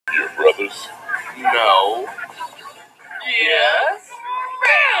No. Yes.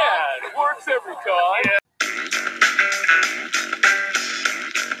 Man, works every time. Yeah.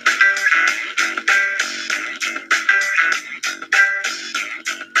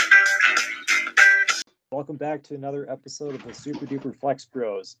 Welcome back to another episode of the Super Duper Flex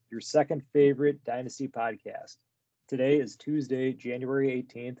Bros, your second favorite Dynasty podcast. Today is Tuesday, January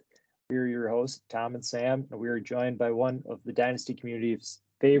 18th. We are your hosts, Tom and Sam, and we are joined by one of the Dynasty community's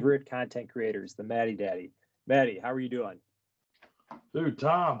favorite content creators, TheMattyDaddy. Matty, how are you doing? Dude,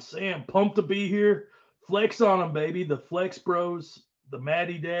 Tom, Sam, pumped to be here. Flex on them, baby. The Flex Bros,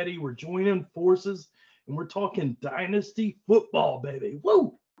 TheMattyDaddy. We're joining forces, and we're talking Dynasty football, baby.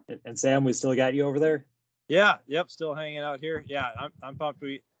 Woo! And Sam, we still got you over there? Yeah, yep, still hanging out here. Yeah, I'm pumped.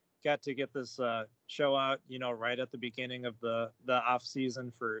 We got to get this show out, right at the beginning of the off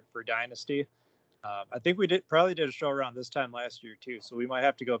season for Dynasty. I think we probably did a show around this time last year too, so we might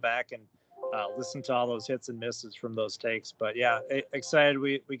have to go back and listen to all those hits and misses from those takes. But yeah, excited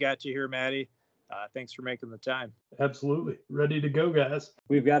we got you here, Matty. Thanks for making the time. Absolutely. Ready to go, guys.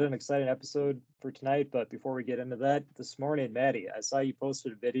 We've got an exciting episode for tonight, but before we get into that, this morning, Matty, I saw you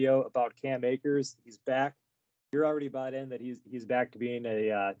posted a video about Cam Akers. He's back. You're already bought in that he's back to being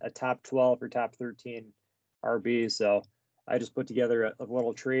a top 12 or top 13 RB. So I just put together a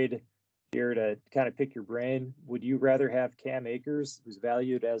little trade here to kind of pick your brain. Would you rather have Cam Akers, who's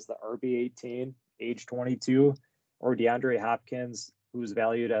valued as the RB 18, age 22, or DeAndre Hopkins, who's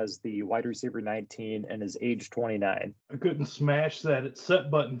valued as the wide receiver 19 and is age 29? I couldn't smash that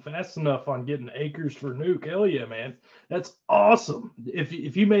set button fast enough on getting Akers for Nuke. Hell yeah, man. That's awesome.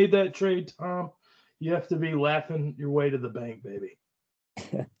 If you made that trade, Tom, you have to be laughing your way to the bank, baby.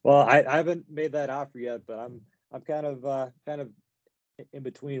 Well, I haven't made that offer yet, but I'm kind of in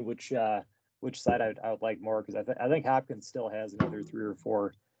between which side I would like more, because I think Hopkins still has another 3 or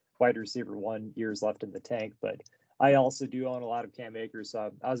 4 wide receiver 1 years left in the tank, but I also do own a lot of Cam Akers,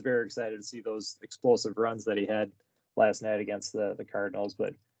 so I was very excited to see those explosive runs that he had last night against the Cardinals.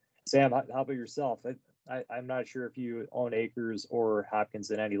 But Sam, how about yourself? I'm not sure if you own Akers or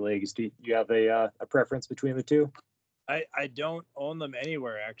Hopkins in any leagues. Do you have a preference between the two? I don't own them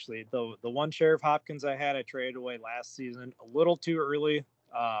anywhere, actually. The one share of Hopkins I had, I traded away last season a little too early.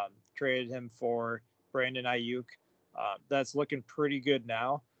 Traded him for Brandon Ayuk. That's looking pretty good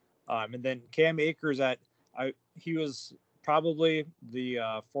now. And then Cam Akers, he was probably the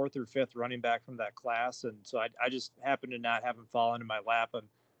 4th or 5th running back from that class, and so I just happened to not have him fall into my lap. I'm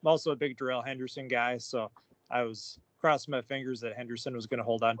also a big Darrell Henderson guy, so I was crossing my fingers that Henderson was going to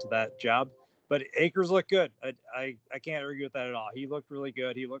hold on to that job. But Akers looked good. I can't argue with that at all. He looked really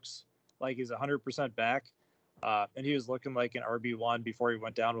good. He looks like he's 100% back, and he was looking like an RB1 before he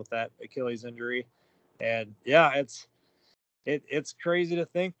went down with that Achilles injury. And yeah, it's crazy to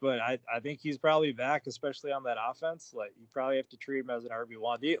think, but I think he's probably back, especially on that offense. Like, you probably have to treat him as an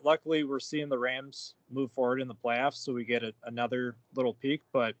RB1. Luckily, we're seeing the Rams move forward in the playoffs, so we get another little peak.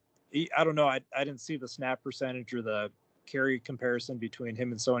 But I don't know. I didn't see the snap percentage or the carry comparison between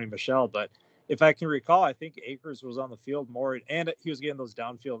him and Sony Michel, but if I can recall, I think Akers was on the field more, and he was getting those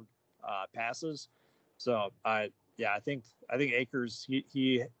downfield passes. So I think Akers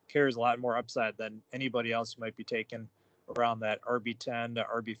he carries a lot more upside than anybody else who might be taken around that RB10 to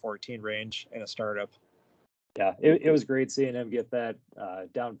RB14 range in a startup. Yeah, it was great seeing him get that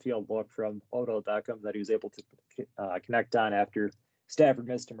downfield look from Odell Beckham that he was able to connect on after Stafford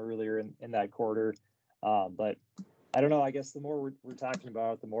missed him earlier in that quarter. But I don't know. I guess the more we're talking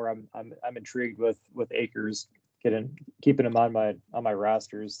about it, the more I'm intrigued with Akers, keeping him on my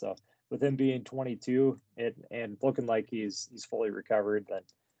rosters. So with him being 22 and looking like he's fully recovered,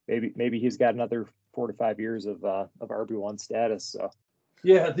 then maybe he's got another 4 to 5 years of RB1 status. So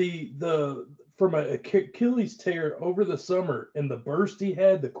yeah, the from a Achilles tear over the summer and the burst he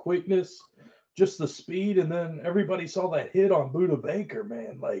had, the quickness, just the speed, and then everybody saw that hit on Buda Baker,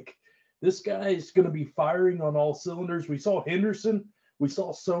 man. Like, this guy is going to be firing on all cylinders. We saw Henderson. We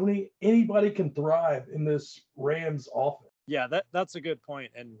saw Sony. Anybody can thrive in this Rams offense. Yeah, that's a good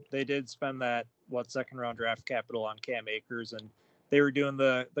point. And they did spend that, second-round draft capital on Cam Akers, and they were doing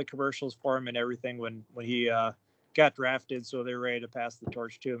the commercials for him and everything when he got drafted, so they were ready to pass the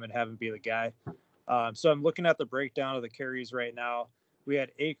torch to him and have him be the guy. So I'm looking at the breakdown of the carries right now. We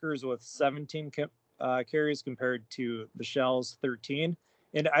had Akers with 17 carries compared to Michel's 13.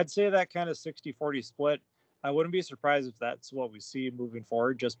 And I'd say that kind of 60-40 split, I wouldn't be surprised if that's what we see moving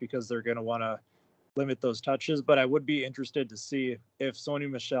forward, just because they're going to want to limit those touches. But I would be interested to see if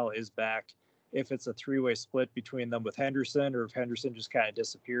Sony Michel is back, if it's a 3-way split between them with Henderson, or if Henderson just kind of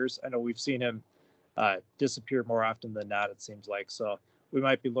disappears. I know we've seen him disappear more often than not, it seems like. So we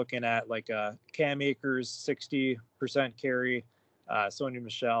might be looking at like Cam Akers 60% carry, Sony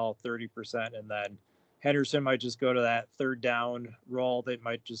Michel 30%, and then Henderson might just go to that third down role. They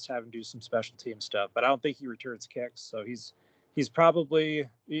might just have him do some special team stuff, but I don't think he returns kicks. So he's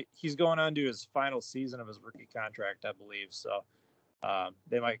going on to his final season of his rookie contract, I believe. So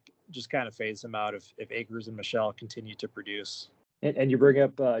they might just kind of phase him out if Akers and Michel continue to produce. And you bring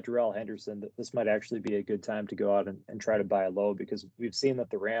up Darrell Henderson. That this might actually be a good time to go out and try to buy low, because we've seen that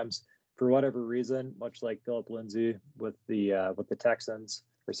the Rams, for whatever reason, much like Philip Lindsay with the Texans,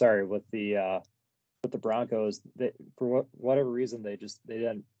 or sorry, with the Broncos, for whatever reason they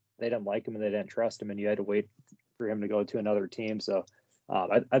didn't like him and they didn't trust him, and you had to wait for him to go to another team. So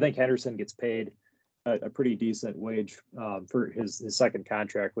I think Henderson gets paid a pretty decent wage for his second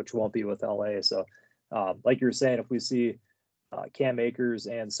contract, which won't be with LA. So like you're saying, if we see Cam Akers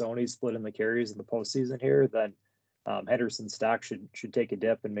and Sony split in the carries in the postseason here, then Henderson's stock should take a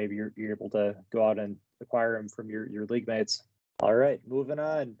dip, and maybe you're able to go out and acquire him from your league mates. All right, moving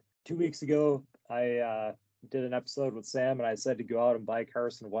on. 2 weeks ago, I did an episode with Sam, and I said to go out and buy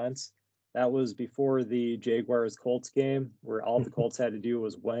Carson Wentz. That was before the Jaguars-Colts game, where all the Colts had to do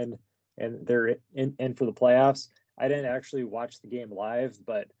was win, and they're in for the playoffs. I didn't actually watch the game live,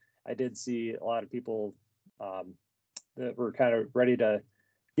 but I did see a lot of people that were kind of ready to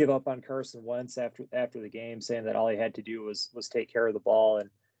give up on Carson Wentz after the game, saying that all he had to do was take care of the ball, and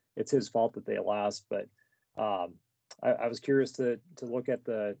it's his fault that they lost. But I was curious to look at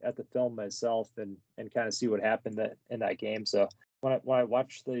the film myself and kind of see what happened in that game. So when I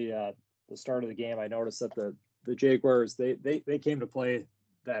watched the start of the game, I noticed that the Jaguars they came to play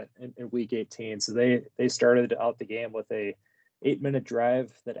that in week 18. So they started out the game with a 8-minute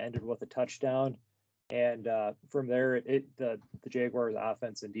drive that ended with a touchdown, and from there the Jaguars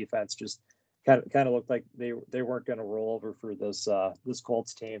offense and defense just kind of looked like they weren't going to roll over for this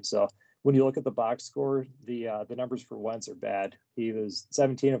Colts team. So when you look at the box score, the numbers for Wentz are bad. He was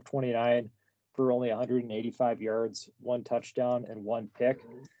 17 of 29 for only 185 yards, 1 touchdown, and 1 pick.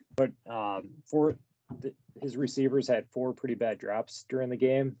 But his receivers had 4 pretty bad drops during the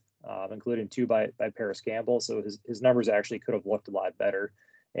game, including 2 by Paris Campbell. So his numbers actually could have looked a lot better.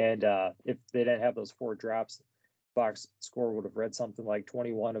 And if they didn't have those 4 drops, box score would have read something like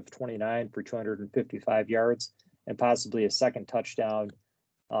 21 of 29 for 255 yards and possibly a second touchdown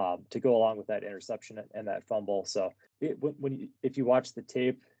to go along with that interception and that fumble. So if you watch the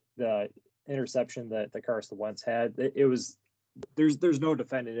tape, the interception that Carson Wentz had, it was there's no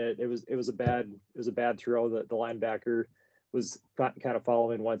defending it. It was a bad throw. The linebacker was kind of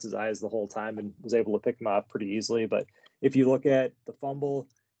following Wentz's eyes the whole time and was able to pick him off pretty easily. But if you look at the fumble,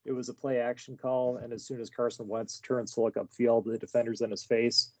 it was a play action call, and as soon as Carson Wentz turns to look upfield, the defender's in his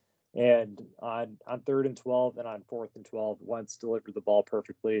face. And on 3rd and 12 and on 4th and 12, Wentz delivered the ball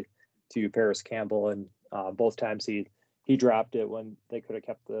perfectly to Paris Campbell, and both times he dropped it when they could have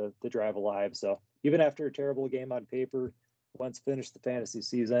kept the drive alive. So even after a terrible game on paper, Wentz finished the fantasy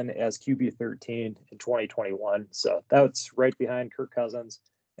season as QB 13 in 2021. So that's right behind Kirk Cousins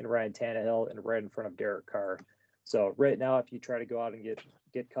and Ryan Tannehill, and right in front of Derek Carr. So right now, if you try to go out and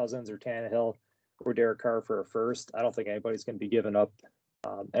get Cousins or Tannehill or Derek Carr for a first, I don't think anybody's going to be giving up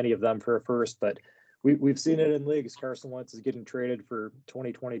any of them for a first. But we've seen it in leagues. Carson Wentz is getting traded for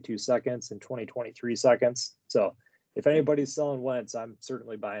 2022 seconds and 2023 seconds. So if anybody's selling Wentz, I'm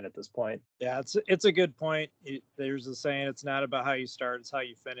certainly buying at this point. Yeah, it's a good point. There's a saying, it's not about how you start, it's how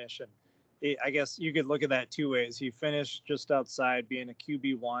you finish. And I guess you could look at that 2 ways. He finished just outside being a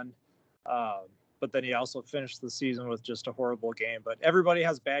QB1, but then he also finished the season with just a horrible game. But everybody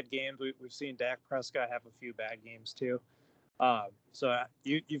has bad games. We've seen Dak Prescott have a few bad games too. So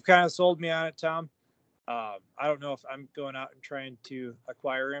you've kind of sold me on it, Tom. I don't know if I'm going out and trying to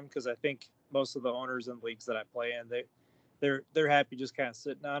acquire him, because I think most of the owners in leagues that I play in, they're happy just kind of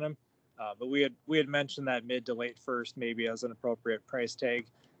sitting on him. But we had mentioned that mid to late first maybe as an appropriate price tag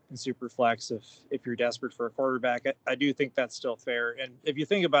in Superflex if you're desperate for a quarterback. I do think that's still fair. And if you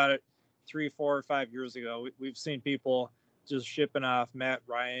think about it, 3, 4, 5 years ago, we've seen people just shipping off Matt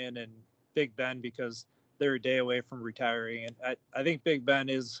Ryan and Big Ben because they're a day away from retiring. And I think Big Ben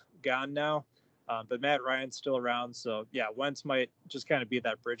is gone now, but Matt Ryan's still around. So yeah, Wentz might just kind of be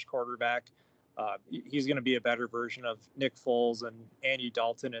that bridge quarterback. He's going to be a better version of Nick Foles and Andy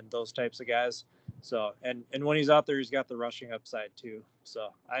Dalton and those types of guys. So, and when he's out there, he's got the rushing upside too. So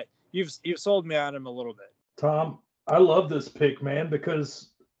you've sold me on him a little bit. Tom, I love this pick, man, because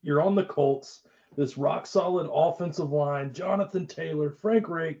you're on the Colts, this rock solid offensive line, Jonathan Taylor, Frank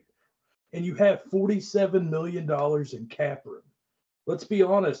Reich, and you have $47 million in cap room. Let's be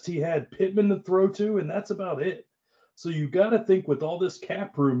honest, he had Pittman to throw to, and that's about it. So you got to think with all this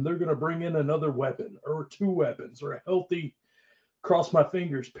cap room, they're going to bring in another weapon or two weapons or a healthy, cross my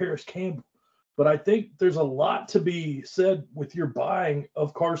fingers, Paris Campbell. But I think there's a lot to be said with your buying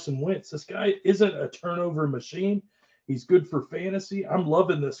of Carson Wentz. This guy isn't a turnover machine. He's good for fantasy. I'm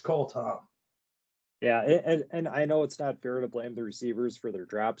loving this call, Tom. Yeah, and I know it's not fair to blame the receivers for their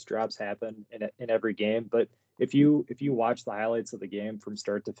drops. Drops happen in every game, but if you watch the highlights of the game from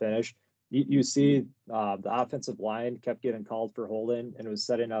start to finish, you see the offensive line kept getting called for holding, and it was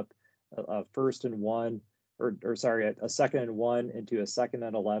setting up a first and one, or sorry, a second and one into a second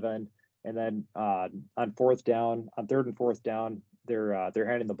and 11, and then on third and fourth down, they're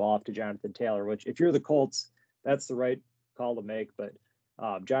handing the ball off to Jonathan Taylor. Which, if you're the Colts, that's the right call to make, but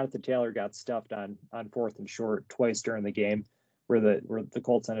Jonathan Taylor got stuffed on fourth and short twice during the game, where the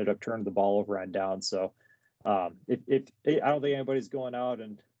Colts ended up turning the ball over on down. So if I don't think anybody's going out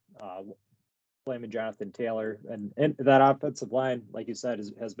and blaming Jonathan Taylor, and that offensive line, like you said,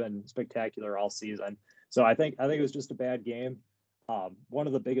 has been spectacular all season. So I think it was just a bad game. One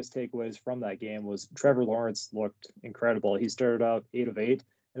of the biggest takeaways from that game was Trevor Lawrence looked incredible. He started out 8 of 8,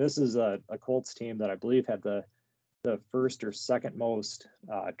 and this is a Colts team that I believe had the first or second most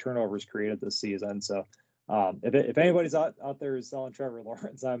turnovers created this season. So if anybody's out there is selling Trevor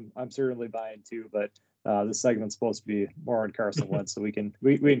Lawrence, I'm certainly buying too. But this segment's supposed to be more on Carson Wentz, so we can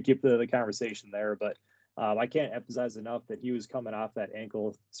keep the conversation there. But I can't emphasize enough that he was coming off that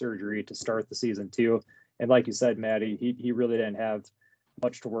ankle surgery to start the season too. And like you said, Matty, he really didn't have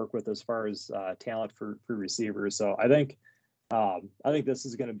much to work with as far as talent for receivers. So I think this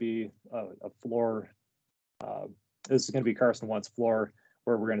is going to be a floor. This is going to be Carson Wentz floor,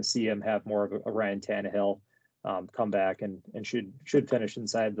 where we're going to see him have more of a Ryan Tannehill come back and should finish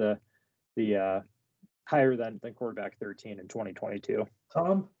inside the higher than quarterback 13 in 2022.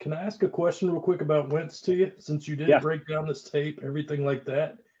 Tom, can I ask a question real quick about Wentz to you? Since you did break down this tape, everything like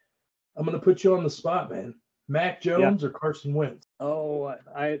that, I'm going to put you on the spot, man. Mac Jones or Carson Wentz? Oh,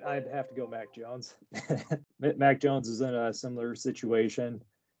 I'd have to go Mac Jones. Mac Jones is in a similar situation.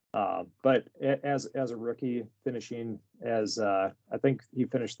 But as a rookie, finishing as I think he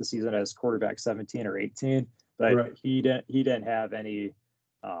finished the season as quarterback 17 or 18, but right. he didn't have any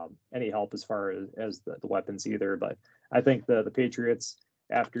help as far as the weapons either. But I think the Patriots,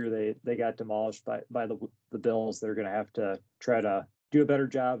 after they got demolished by the Bills, they're going to have to try to do a better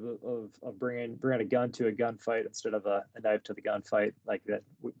job of bringing a gun to a gunfight instead of a knife to the gunfight, like that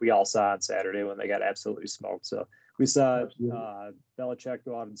we all saw on Saturday when they got absolutely smoked. So we saw Belichick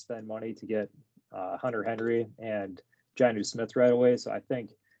go out and spend money to get Hunter Henry and Jonnu Smith right away. So I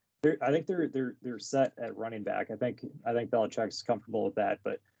think they're set at running back. I think Belichick's comfortable with that,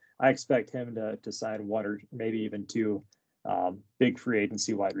 but I expect him to sign one or maybe even two big free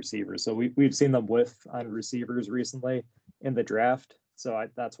agency wide receivers. So we've seen them whiff on receivers recently in the draft. So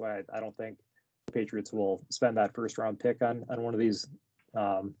that's why I don't think the Patriots will spend that first round pick on one of these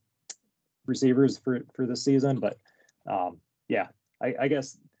receivers for this season. But I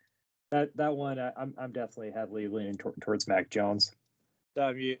guess that one I'm definitely heavily leaning towards Mac Jones.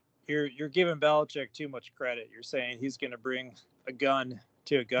 You're giving Belichick too much credit. You're saying he's going to bring a gun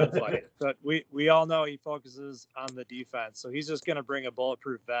to a gunfight, but we all know he focuses on the defense, so he's just going to bring a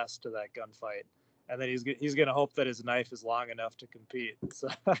bulletproof vest to that gunfight, and then he's going to hope that his knife is long enough to compete. So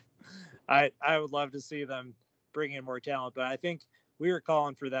I would love to see them bring in more talent, but I think we were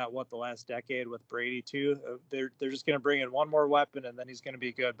calling for that the last decade with Brady too. They're just going to bring in one more weapon and then he's going to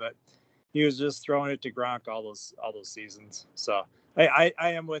be good, but he was just throwing it to Gronk all those seasons. So I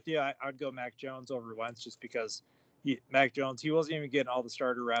am with you. I would go Mac Jones over Wentz just because Mac Jones, he wasn't even getting all the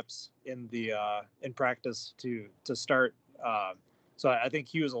starter reps in practice to start. So I think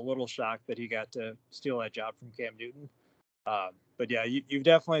he was a little shocked that he got to steal that job from Cam Newton. But yeah, you've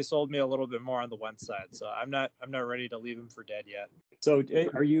definitely sold me a little bit more on the Wentz side. So I'm not ready to leave him for dead yet. So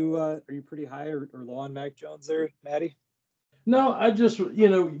are you pretty high or low on Mac Jones there, Matty? No, I just,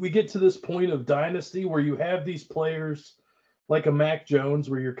 we get to this point of dynasty where you have these players like a Mac Jones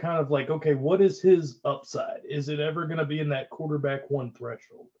where you're kind of like, okay, what is his upside? Is it ever going to be in that quarterback one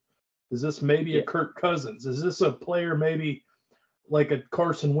threshold? Is this maybe a Kirk Cousins? Is this a player maybe like a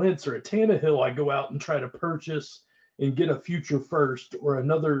Carson Wentz or a Tannehill I go out and try to purchase and get a future first or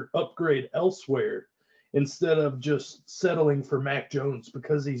another upgrade elsewhere instead of just settling for Mac Jones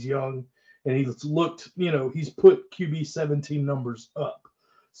because he's young and he's looked, he's put QB 17 numbers up.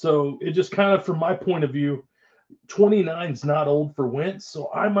 So it just kind of, from my point of view, 29 is not old for Wentz. So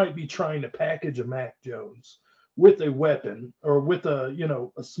I might be trying to package a Mac Jones with a weapon or with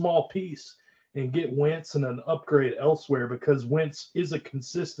a small piece and get Wentz and an upgrade elsewhere because Wentz is a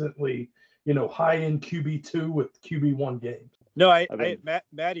consistently high-end QB2 with QB1 games. No, mean,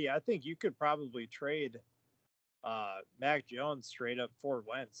 Matty, I think you could probably trade Mac Jones straight up for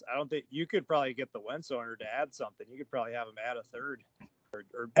Wentz. I don't think you could probably get the Wentz owner to add something. You could probably have him add a third,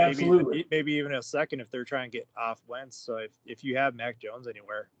 or maybe even a second if they're trying to get off Wentz. So if you have Mac Jones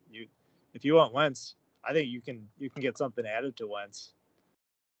anywhere, if you want Wentz, I think you can get something added to Wentz.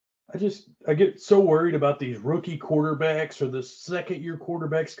 I get so worried about these rookie quarterbacks or the second-year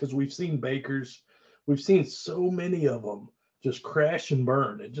quarterbacks because we've seen Bakers, we've seen so many of them just crash and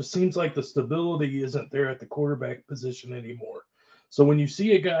burn. It just seems like the stability isn't there at the quarterback position anymore. So when you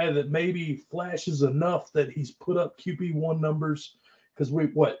see a guy that maybe flashes enough that he's put up QB1 numbers, because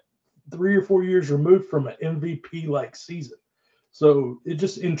 3 or 4 years removed from an MVP-like season. So it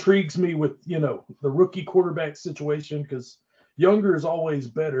just intrigues me with, the rookie quarterback situation because younger is always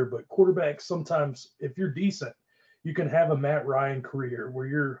better, but quarterbacks sometimes, if you're decent, you can have a Matt Ryan career where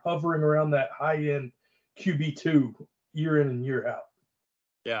you're hovering around that high-end QB2 year in and year out.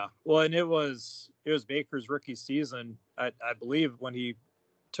 Yeah, well, and it was Baker's rookie season, I believe, when he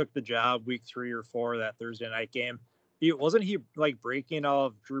took the job week 3 or 4 that Thursday night game. Wasn't he like breaking all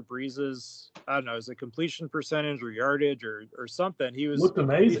of Drew Brees's, I don't know, is it completion percentage or yardage or something? He looked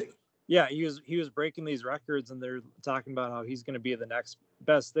amazing. He was breaking these records, and they're talking about how he's going to be the next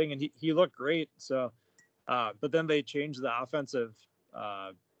best thing, and he looked great. So, but then they changed the offensive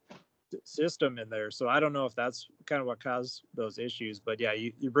system in there. So I don't know if that's kind of what caused those issues. But yeah,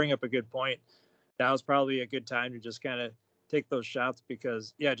 you bring up a good point. That was probably a good time to just kind of take those shots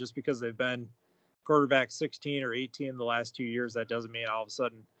because they've been quarterback 16 or 18 the last 2 years, that doesn't mean all of a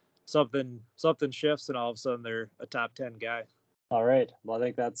sudden something shifts and all of a sudden they're a top 10 guy. All right. Well, I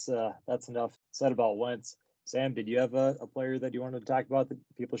think that's enough said about Wentz. Sam, did you have a player that you wanted to talk about that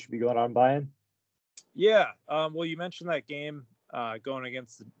people should be going out and buying? Yeah. Well, you mentioned that game going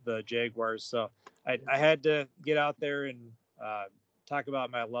against the Jaguars. So I had to get out there and talk about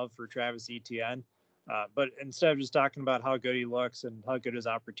my love for Travis Etienne. But instead of just talking about how good he looks and how good his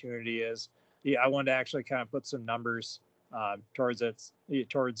opportunity is, I wanted to actually kind of put some numbers towards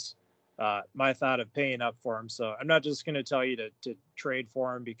my thought of paying up for him. So I'm not just going to tell you to trade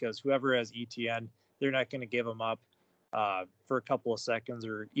for him because whoever has Etienne, they're not going to give him up for a couple of seconds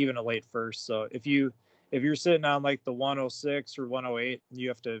or even a late first. So if you're sitting on like the 106 or 108, you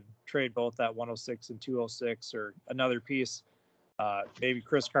have to trade both that 106 and 206 or another piece, maybe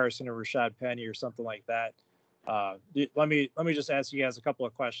Chris Carson or Rashad Penny or something like that. Let me just ask you guys a couple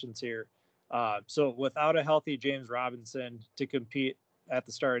of questions here. So without a healthy James Robinson to compete at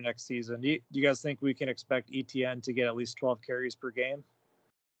the start of next season, do you guys think we can expect Etienne to get at least 12 carries per game?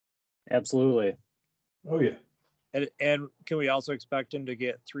 Absolutely. Oh, yeah. And can we also expect him to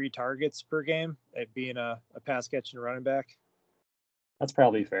get 3 targets per game at being a pass catching running back? That's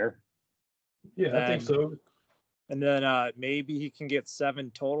probably fair. Yeah, I think so. And then maybe he can get 7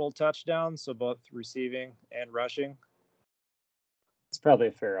 total touchdowns, so both receiving and rushing. It's probably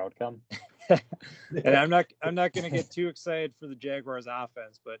a fair outcome. And I'm not going to get too excited for the Jaguars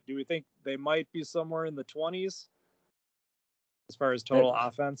offense, but do we think they might be somewhere in the 20s as far as total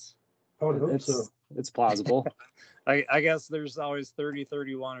offense? I would hope so. It's plausible. I guess there's always 30,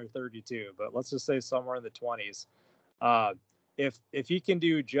 31, or 32, but let's just say somewhere in the 20s. If he can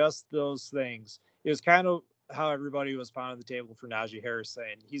do just those things, it was kind of how everybody was pounding the table for Najee Harris,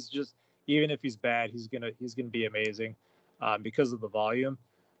 saying he's just, even if he's bad, he's gonna be amazing because of the volume.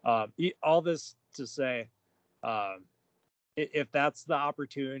 All this to say, if that's the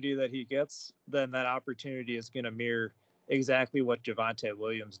opportunity that he gets, then that opportunity is going to mirror exactly what Javonte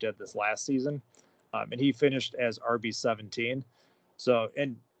Williams did this last season, and he finished as RB17. So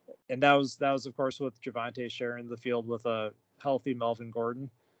and that was of course with Javonte sharing the field with a healthy Melvin Gordon.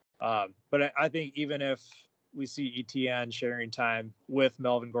 But I think even if we see Etienne sharing time with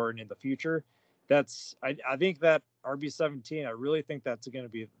Melvin Gordon in the future, I think that RB17, I really think that's going to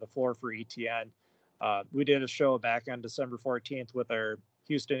be the floor for Etienne. We did a show back on December 14th with our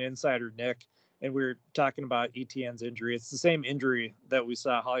Houston insider, Nick, and we were talking about Etienne's injury. It's the same injury that we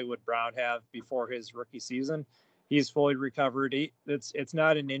saw Hollywood Brown have before his rookie season. He's fully recovered. It's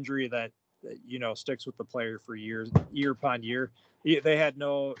not an injury that sticks with the player for year upon year. They had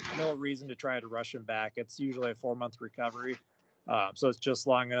no reason to try to rush him back. It's usually a 4-month recovery. So it's just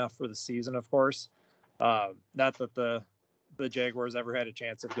long enough for the season, of course. Not that the Jaguars ever had a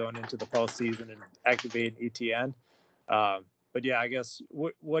chance of going into the postseason and activating Etienne. But yeah, I guess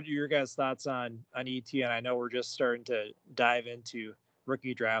what are your guys' thoughts on Etienne? I know we're just starting to dive into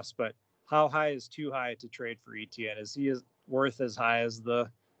rookie drafts, but how high is too high to trade for Etienne? Is he worth as high as the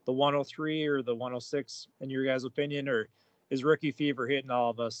 103 or the 106 in your guys' opinion, or is rookie fever hitting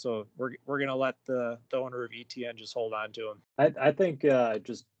all of us. So we're gonna let the owner of Etienne just hold on to him. I think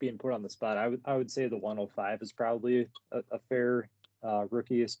just being put on the spot, I would say the 105 is probably a fair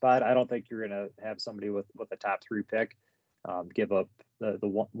rookie spot. I don't think you're gonna have somebody with a top 3 pick give up the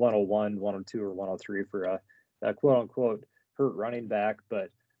 101, 102, or 103 for a quote unquote hurt running back. But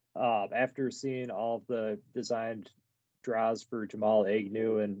after seeing all of the designed draws for Jamal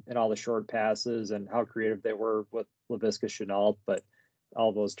Agnew and all the short passes and how creative they were with Laviska Shenault, but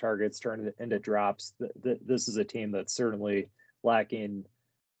all those targets turned into drops. This is a team that's certainly lacking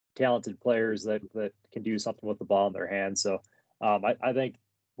talented players that can do something with the ball in their hands. So I think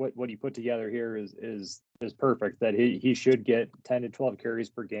what you put together here is perfect. That he should get 10 to 12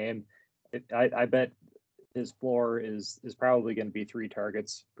 carries per game. I bet his floor is probably going to be 3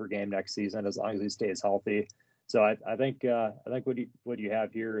 targets per game next season as long as he stays healthy. So I think what you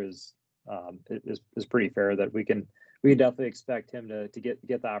have here is pretty fair. That we can definitely expect him to get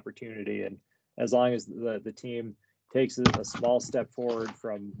the opportunity, and as long as the team takes a small step forward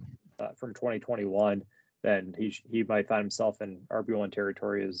from 2021, then he might find himself in RB1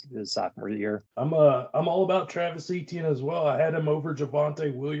 territory his sophomore year. I'm all about Travis Etienne as well. I had him over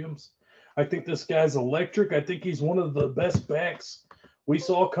Javonte Williams. I think this guy's electric. I think he's one of the best backs we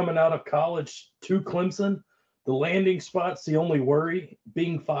saw coming out of college to Clemson. The landing spot's the only worry.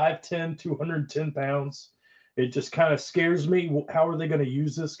 Being 5'10", 210 pounds, it just kind of scares me. How are they going to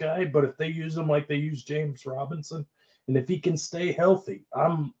use this guy? But if they use him like they use James Robinson, and if he can stay healthy,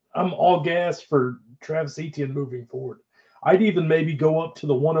 I'm all gas for Travis Etienne moving forward. I'd even maybe go up to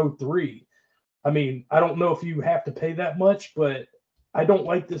the 103. I mean, I don't know if you have to pay that much, but I don't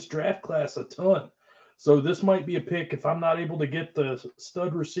like this draft class a ton. So this might be a pick if I'm not able to get the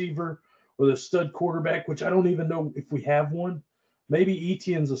stud receiver or the stud quarterback, which I don't even know if we have one. Maybe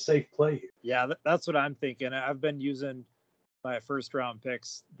Etienne's a safe play. Yeah, that's what I'm thinking. I've been using my first round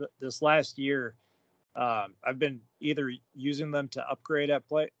picks this last year. I've been either using them to upgrade at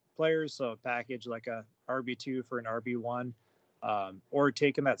players, so a package like a RB2 for an RB1, or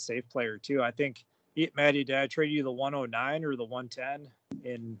taking that safe player too. I think, Matty, did I trade you the 109 or the 110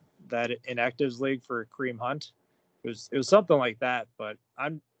 in that inactives league for Kareem Hunt? It was something like that. But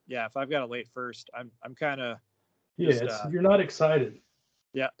if I've got a late first, I'm kind of you're not excited.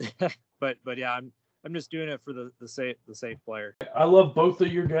 Yeah, but yeah, I'm just doing it for the safe player. I love both of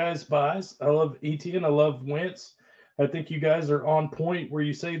your guys' buys. I love Etienne. I love Wentz. I think you guys are on point where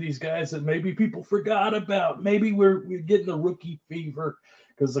you say these guys that maybe people forgot about. Maybe we're getting the rookie fever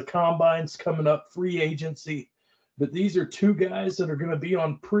because the combine's coming up, free agency. But these are 2 guys that are going to be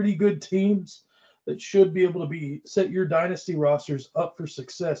on pretty good teams that should be able to set your dynasty rosters up for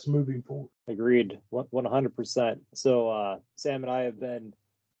success moving forward. Agreed, 100%. So Sam and I have been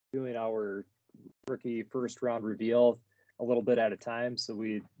doing our rookie first round reveal a little bit at a time. So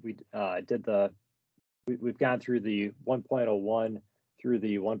we've gone through the 1.01 through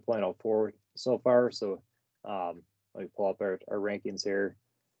the 1.04 so far. So let me pull up our rankings here.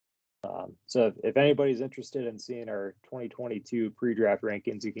 So if anybody's interested in seeing our 2022 pre-draft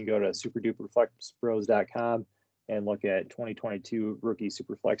rankings, you can go to superduperflexpros.com and look at 2022 rookie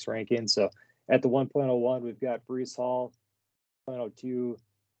superflex rankings. So at the 1.01, we've got Breece Hall, 1.02,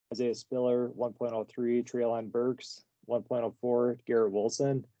 Isaiah Spiller, 1.03, Treylon Burks, 1.04, Garrett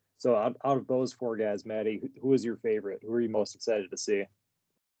Wilson. So out of those 4 guys, Maddie, who is your favorite? Who are you most excited to see?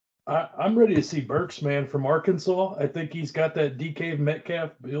 I'm ready to see Burks, man, from Arkansas. I think he's got that DK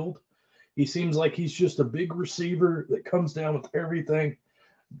Metcalf build. He seems like he's just a big receiver that comes down with everything.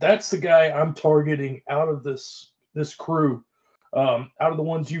 That's the guy I'm targeting out of this crew. Out of the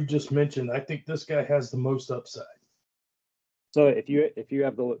ones you've just mentioned, I think this guy has the most upside. So if you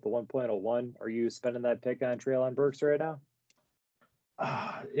have the 1.01, are you spending that pick on Treylon Burks right now?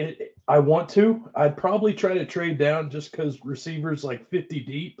 I want to. I'd probably try to trade down just because receivers like 50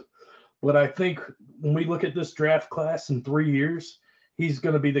 deep. But I think when we look at this draft class in 3 years, he's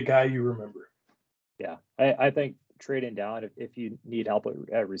going to be the guy you remember. Yeah, I think trading down if you need help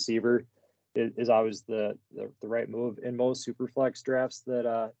at receiver is always the right move. In most superflex drafts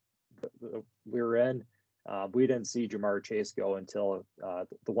that we were in, we didn't see Jamar Chase go until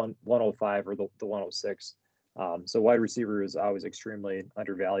the 105 or the 106. So wide receiver is always extremely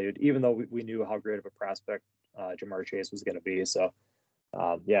undervalued, even though we knew how great of a prospect Jamar Chase was going to be. So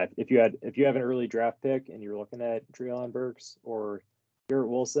if you have an early draft pick and you're looking at Treylon Burks or Garrett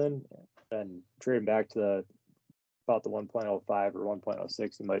Wilson, then trade back to about the 1.05 or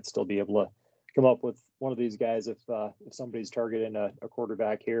 1.06, you might still be able to come up with one of these guys if somebody's targeting a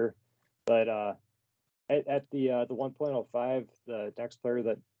quarterback here. But at the 1.05, the next player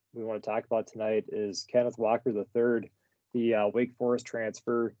that we want to talk about tonight is Kenneth Walker III. the Wake Forest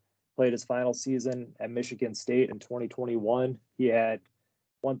transfer, played his final season at Michigan State in 2021. He had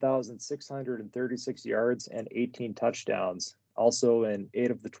 1,636 yards and 18 touchdowns. Also, in 8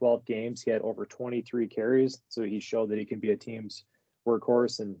 of the 12 games, he had over 23 carries. So he showed that he can be a team's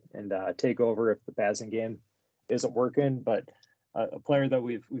workhorse and take over if the passing game isn't working. But a player that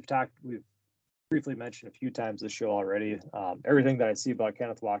we've briefly mentioned a few times this show already. Everything that I see about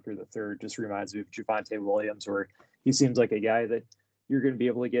Kenneth Walker III just reminds me of Javonte Williams, where he seems like a guy that you're going to be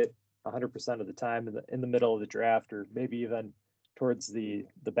able to get 100% of the time in the middle of the draft, or maybe even towards the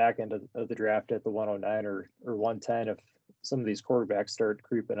back end of the draft at the 109 or 110 if some of these quarterbacks start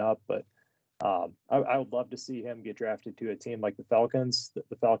creeping up. But I would love to see him get drafted to a team like the Falcons.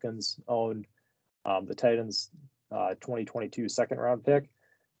 The Falcons own the Titans' 2022 second round pick.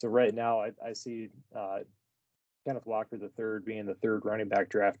 So right now I see Kenneth Walker III being the third running back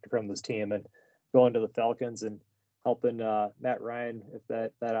drafted from this team and going to the Falcons and helping Matt Ryan if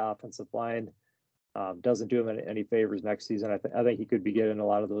that offensive line doesn't do him any favors next season. I think he could be getting a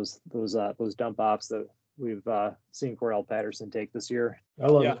lot of those dump offs that we've seen Cordell Patterson take this year. I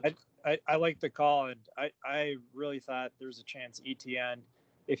love it. I like the call, and I really thought there's a chance Etienne,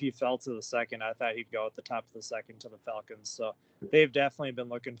 if he fell to the second, I thought he'd go at the top of the second to the Falcons. So they've definitely been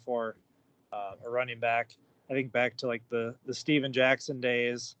looking for a running back. I think back to like the Steven Jackson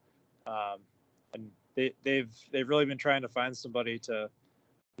days, and they've really been trying to find somebody to,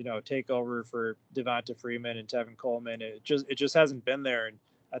 take over for Devonta Freeman and Tevin Coleman. It just hasn't been there, and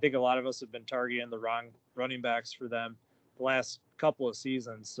I think a lot of us have been targeting the wrong running backs for them the last couple of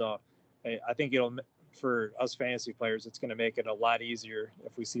seasons. So I think for us fantasy players, it's going to make it a lot easier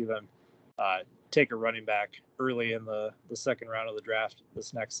if we see them take a running back early in the second round of the draft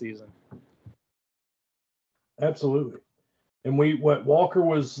this next season. Absolutely. And Walker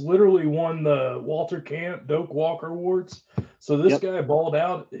was literally won the Walter Camp Doak Walker Awards. So this guy balled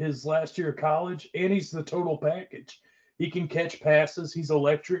out his last year of college, and he's the total package. He can catch passes. He's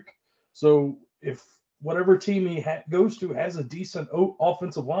electric. So if whatever team he goes to has a decent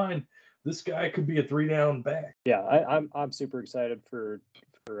offensive line, this guy could be a 3-down back. Yeah, I'm super excited for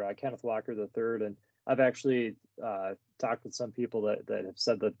Kenneth Walker III, and I've actually talked with some people that have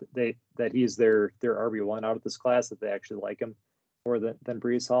said that he's their RB1 out of this class, that they actually like him more than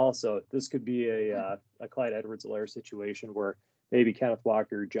Breece Hall. So this could be a Clyde Edwards-Helaire situation where maybe Kenneth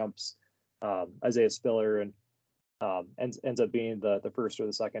Walker jumps Isaiah Spiller and ends up being the first or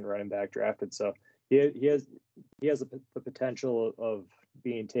the second running back drafted. So he has the potential of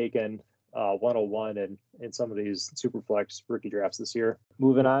being taken 101 in some of these Superflex rookie drafts this year.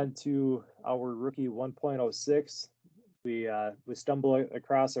 Moving on to our rookie 1.06, we stumble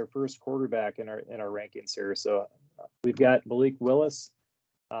across our first quarterback in our rankings here. So we've got Malik Willis.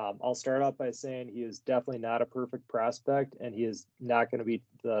 I'll start off by saying he is definitely not a perfect prospect, and he is not going to be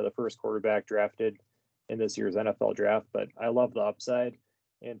the first quarterback drafted in this year's NFL draft. But I love the upside.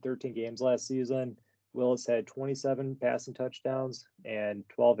 In 13 games last season, Willis had 27 passing touchdowns and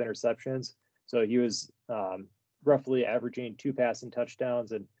 12 interceptions. So he was roughly averaging 2 passing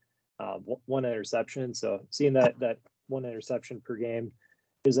touchdowns and 1 interception. So seeing that 1 interception per game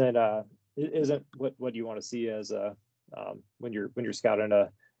isn't what you want to see as when you're scouting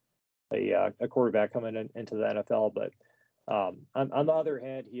a quarterback coming into the NFL. But on the other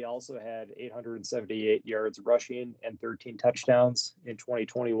hand, he also had 878 yards rushing and 13 touchdowns in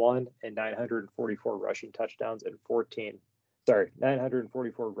 2021, and 944 rushing touchdowns and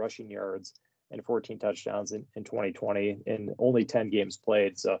 944 rushing yards and 14 touchdowns in 2020 in only 10 games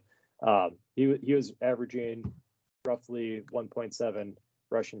played. So he was averaging roughly 1.7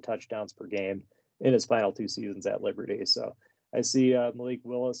 rushing touchdowns per game in his final 2 seasons at Liberty. So I see Malik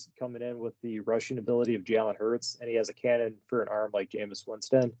Willis coming in with the rushing ability of Jalen Hurts, and he has a cannon for an arm like Jameis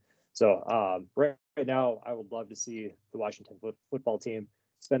Winston. So right now, I would love to see the Washington football team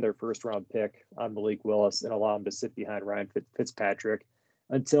spend their first round pick on Malik Willis and allow him to sit behind Ryan Fitzpatrick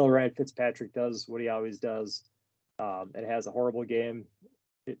until Ryan Fitzpatrick does what he always does and has a horrible game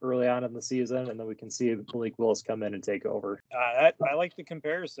early on in the season, and then we can see Malik Willis come in and take over. I like the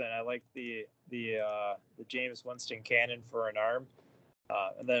comparison. I like the Jameis Winston cannon for an arm,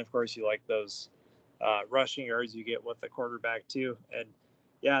 and then of course you like those rushing yards you get with the quarterback too. And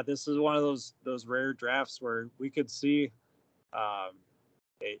yeah, this is one of those rare drafts where we could see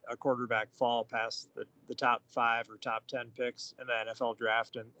a quarterback fall past the top 5 or top 10 picks in the NFL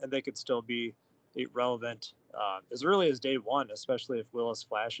draft, and they could still be relevant as early as day 1, especially if Willis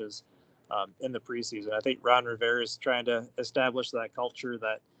flashes in the preseason. I think Ron Rivera is trying to establish that culture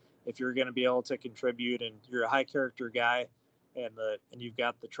that if you're going to be able to contribute and you're a high character guy, and you've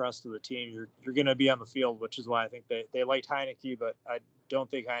got the trust of the team, you're going to be on the field, which is why I think they liked Heineke, but I don't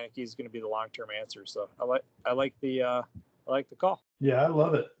think Heineke is going to be the long-term answer. So I like the call. Yeah, I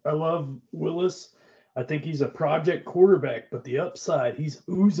love it. I love Willis. I think he's a project quarterback, but the upside, he's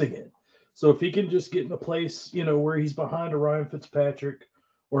oozing it. So if he can just get in a place, where he's behind a Ryan Fitzpatrick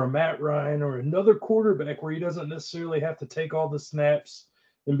or a Matt Ryan or another quarterback where he doesn't necessarily have to take all the snaps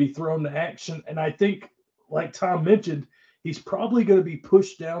and be thrown to action. And I think, like Tom mentioned, he's probably going to be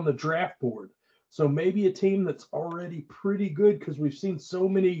pushed down the draft board. So maybe a team that's already pretty good, because we've seen so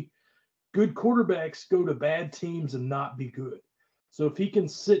many good quarterbacks go to bad teams and not be good. So if he can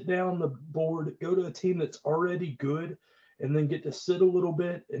sit down the board, go to a team that's already good, and then get to sit a little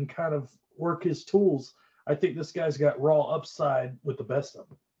bit and kind of work his tools, I think this guy's got raw upside with the best of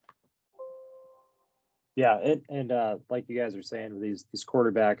them. Yeah, and like you guys are saying, with these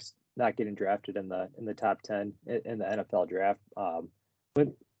quarterbacks not getting drafted in the top 10 in the NFL draft. But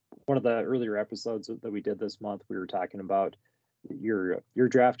one of the earlier episodes that we did this month, we were talking about your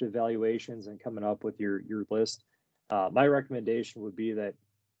draft evaluations and coming up with your list. My recommendation would be that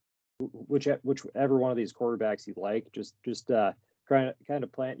whichever one of these quarterbacks you like, just kind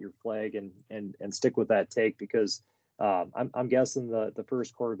of plant your flag and stick with that take, because I'm guessing the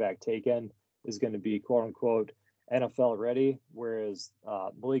first quarterback taken is going to be quote unquote NFL ready, whereas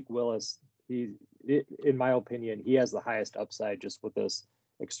Malik Willis, in my opinion, he has the highest upside just with this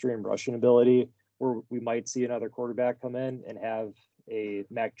extreme rushing ability, where we might see another quarterback come in and have a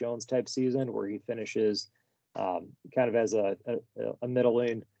Mac Jones type season where he finishes kind of as a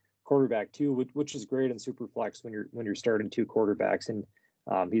middling quarterback too, which is great in Superflex when you're starting two quarterbacks, and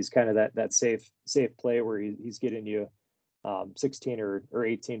he's kind of that safe play where he's getting you 16 or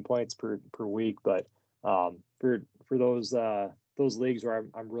 18 points per week. But for those leagues where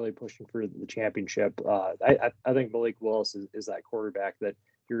I'm really pushing for the championship, I think Malik Willis is that quarterback that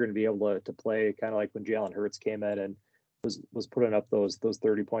you're going to be able to play, kind of like when Jalen Hurts came in and was putting up those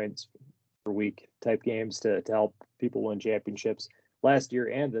 30 points per week type games to help people win championships last year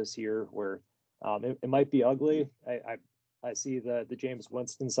and this year, where it might be ugly. I see the James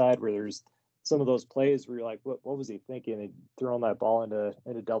Winston side where there's some of those plays where you're like, what was he thinking? And throwing that ball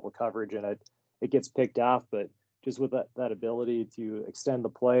into double coverage and it gets picked off. But just with that ability to extend the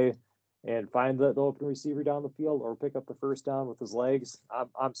play and find the open receiver down the field or pick up the first down with his legs,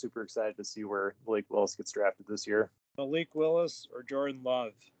 I'm super excited to see where Malik Willis gets drafted this year. Malik Willis or Jordan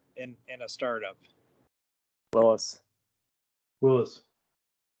Love in a startup? Willis.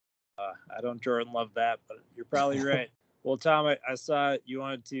 I don't Jordan Love that, but you're probably right. Well, Tom, I saw you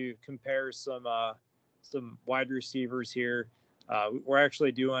wanted to compare some wide receivers here. We're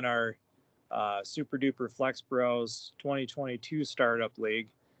actually doing our Super Duper Flex Bros 2022 Startup League.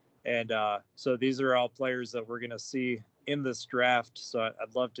 And so these are all players that we're going to see in this draft. So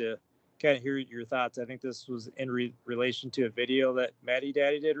I'd love to kind of hear your thoughts. I think this was in relation to a video that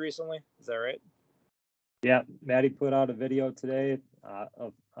TheMattyDaddy did recently. Is that right? Yeah, Matty put out a video today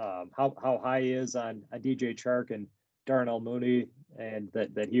of how high he is on DJ Chark and Darnell Mooney, and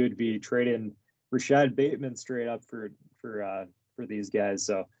that he would be trading Rashad Bateman straight up for these guys.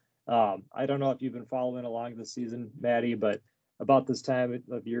 So I don't know if you've been following along this season, Matty, but about this time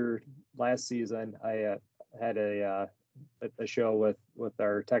of year last season, I had a show with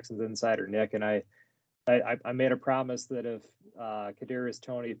our Texans insider Nick, and I made a promise that if Kadarius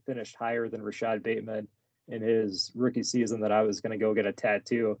Toney finished higher than Rashad Bateman in his rookie season, that I was going to go get a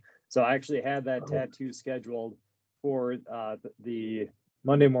tattoo. So I actually had that tattoo scheduled for the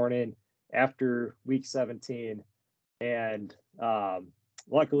Monday morning after week 17. And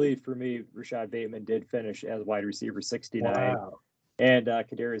luckily for me, Rashad Bateman did finish as wide receiver 69. Wow. And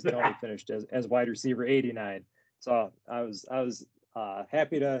Kadarius Toney finished as wide receiver 89. So I was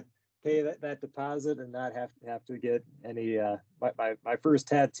happy to pay that deposit and not have to get any my first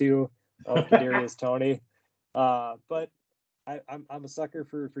tattoo of Kadarius Toney. But I'm a sucker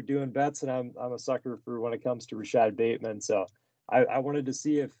for doing bets, and I'm a sucker for when it comes to Rashad Bateman. So I wanted to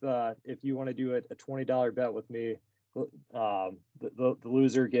see if you want to do a $20 bet with me. The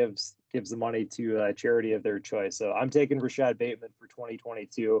loser gives the money to a charity of their choice. So I'm taking Rashad Bateman for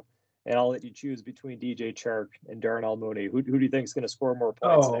 2022, and I'll let you choose between DJ Chark and Darnell Mooney. Who do you think is going to score more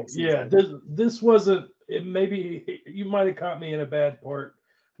points next season? Yeah, this wasn't. Maybe you might have caught me in a bad part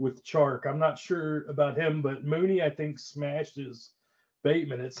with Chark. I'm not sure about him, but Mooney, I think, smashed his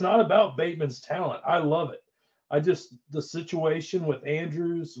Bateman. It's not about Bateman's talent. I love it. The situation with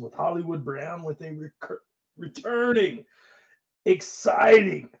Andrews, with Hollywood Brown, with a returning,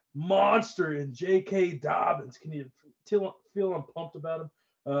 exciting monster in J.K. Dobbins. Can you feel I'm pumped about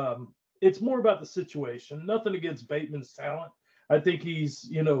him? It's more about the situation. Nothing against Bateman's talent, I think he's,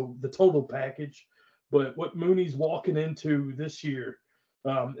 the total package. But what Mooney's walking into this year,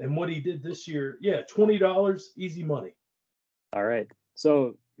 and what he did this year, yeah, $20, easy money. All right.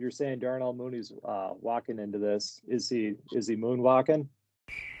 So you're saying Darnell Mooney's walking into this. Is he moonwalking?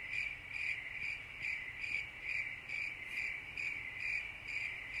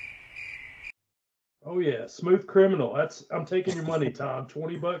 Oh yeah, smooth criminal. I'm taking your money, Tom.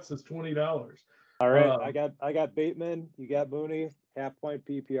 $20 is $20. All right. I got Bateman. You got Mooney. Half point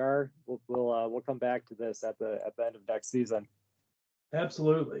PPR. We'll come back to this at the end of next season.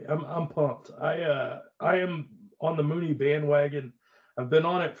 Absolutely. I'm pumped. I am on the Mooney bandwagon. I've been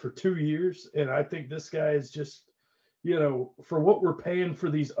on it for 2 years, and I think this guy is just, for what we're paying for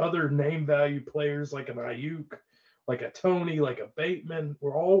these other name value players like an Ayuk, like a Tony, like a Bateman.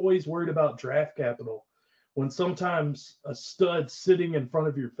 We're always worried about draft capital when sometimes a stud's sitting in front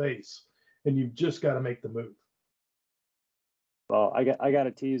of your face and you've just got to make the move. Well, I got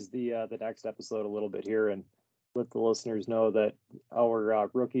to tease the next episode a little bit here and let the listeners know that our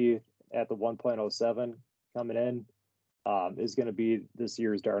rookie at the 1.07 coming in is going to be this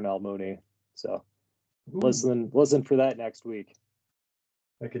year's Darnell Mooney. So listen for that next week.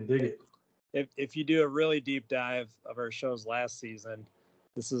 I can dig it. If you do a really deep dive of our shows last season,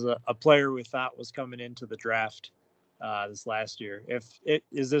 this is a player we thought was coming into the draft this last year.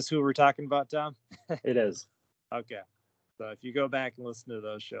 Is this who we're talking about, Tom? It is. Okay. So if you go back and listen to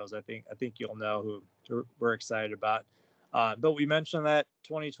those shows, I think you'll know who we're excited about. But we mentioned that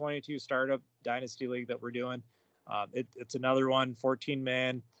 2022 startup dynasty league that we're doing. It's another one,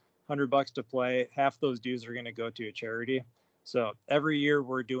 14-man, $100 to play. Half those dues are going to go to a charity. So every year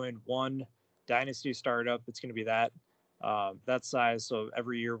we're doing one dynasty startup. It's going to be that size. So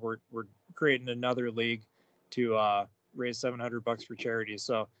every year we're creating another league to raise $700 for charity.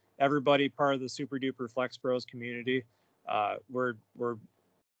 So everybody part of the Super Duper Flex Bros community, we're going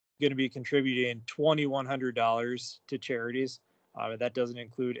to be contributing $2,100 to charities. That doesn't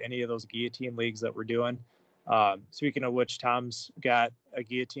include any of those guillotine leagues that we're doing. Speaking of which, Tom's got a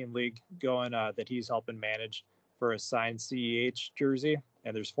guillotine league going that he's helping manage for a signed CEH jersey,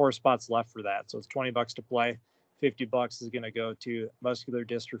 and there's 4 spots left for that. So it's $20 to play. $50 is going to go to Muscular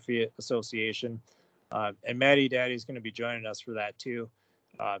Dystrophy Association, and MattyDaddy is going to be joining us for that too.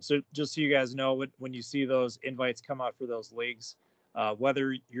 So just so you guys know, when you see those invites come out for those leagues,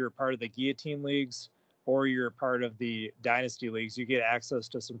 whether you're a part of the guillotine leagues or you're a part of the dynasty leagues, you get access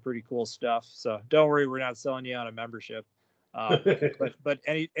to some pretty cool stuff. So don't worry, we're not selling you on a membership. But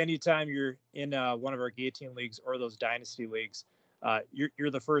anytime you're in one of our guillotine leagues or those dynasty leagues,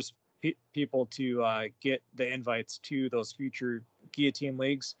 you're the first people to get the invites to those future guillotine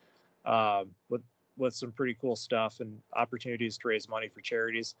leagues with some pretty cool stuff and opportunities to raise money for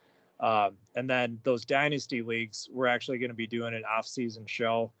charities. And then those dynasty leagues, we're actually going to be doing an off-season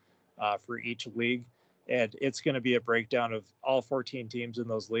show for each league. And it's going to be a breakdown of all 14 teams in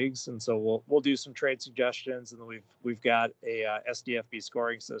those leagues. And so we'll do some trade suggestions, and then we've got a SDFB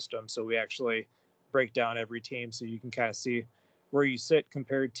scoring system. So we actually break down every team so you can kind of see where you sit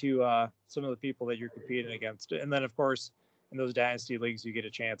compared to some of the people that you're competing against. And then, of course, in those dynasty leagues, you get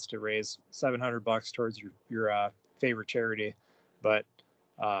a chance to raise $700 towards your favorite charity. But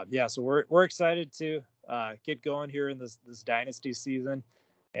yeah, so we're excited to get going here in this dynasty season.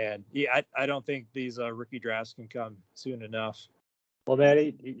 And yeah, I don't think these rookie drafts can come soon enough. Well,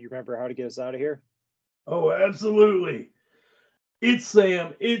 Matty, you remember how to get us out of here? Oh, absolutely. It's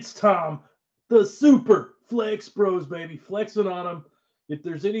Sam. It's Tom. The Super Flex Bros, baby. Flexing on them. If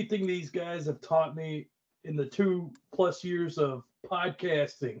there's anything these guys have taught me in the 2+ years of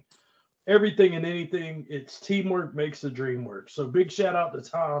podcasting, everything and anything, it's teamwork makes the dream work. So big shout out to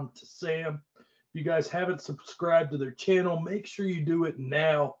Tom, to Sam. If you guys haven't subscribed to their channel, make sure you do it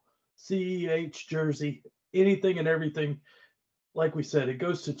now. CEH jersey, anything and everything. Like we said, it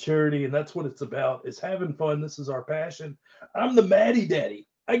goes to charity, and that's what it's about, is having fun. This is our passion. I'm the MattyDaddy.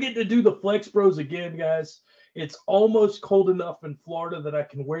 I get to do the Flex Bros again, guys. It's almost cold enough in Florida that I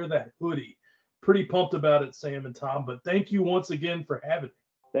can wear that hoodie. Pretty pumped about it, Sam and Tom, but thank you once again for having me.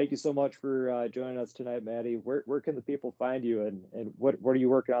 Thank you so much for joining us tonight, Matty. Where can the people find you, and what are you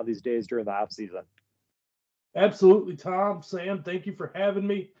working on these days during the off season? Absolutely, Tom, Sam, thank you for having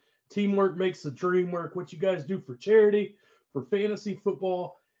me. Teamwork makes the dream work. What you guys do for charity, for fantasy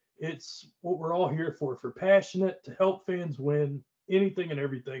football, it's what we're all here for passionate, to help fans win, anything and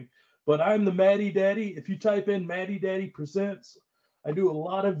everything. But I'm the MattyDaddy. If you type in MattyDaddy Presents, I do a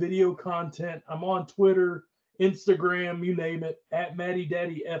lot of video content. I'm on Twitter, Instagram, you name it, at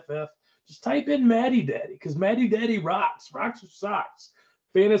MattyDaddyFF. Just type in MattyDaddy, because MattyDaddy rocks your socks.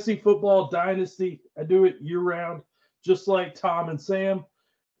 Fantasy football, dynasty, I do it year round. just like Tom and Sam.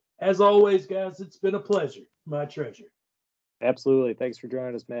 As always, guys, it's been a pleasure. My treasure. Absolutely. Thanks for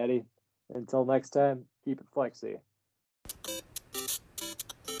joining us, Matty. Until next time, keep it flexy.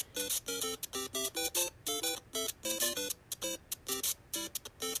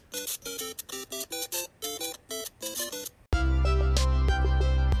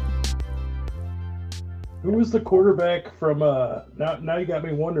 Who was the quarterback from now you got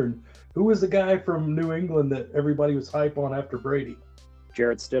me wondering, who was the guy from New England that everybody was hype on after Brady?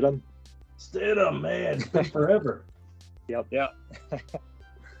 Jarrett Stidham. Stidham, man, it's been forever. Yep. Yeah.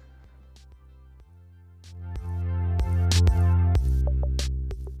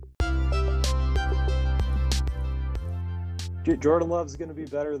 Jordan Love's going to be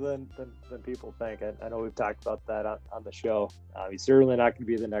better than people think. I know we've talked about that on the show. He's certainly not going to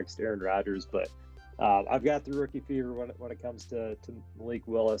be the next Aaron Rodgers, but I've got the rookie fever when it comes to Malik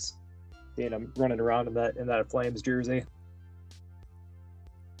Willis. Seeing him running around in that Flames jersey.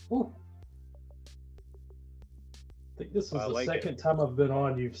 Ooh. I think this is the like second time I've been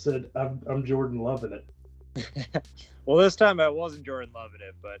on. You've said I'm Jordan loving it. Well, this time I wasn't Jordan loving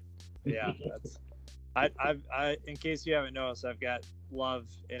it, but yeah, that's. I in case you haven't noticed, I've got Love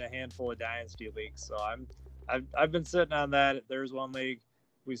in a handful of dynasty leagues, so I've been sitting on that. There's one league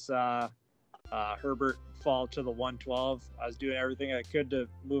we saw Herbert fall to the 112. I was doing everything I could to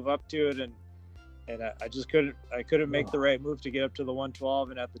move up to it, and I just couldn't make the right move to get up to the 112,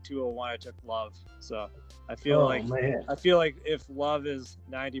 and at the 201 I took Love. So I feel like if Love is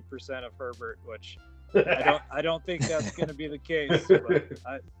 90% of Herbert, which I don't think that's going to be the case. But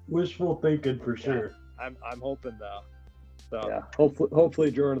Wishful thinking for sure. I'm hoping though. So yeah,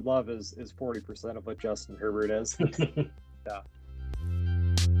 hopefully Jordan Love is 40% of what Justin Herbert is. yeah.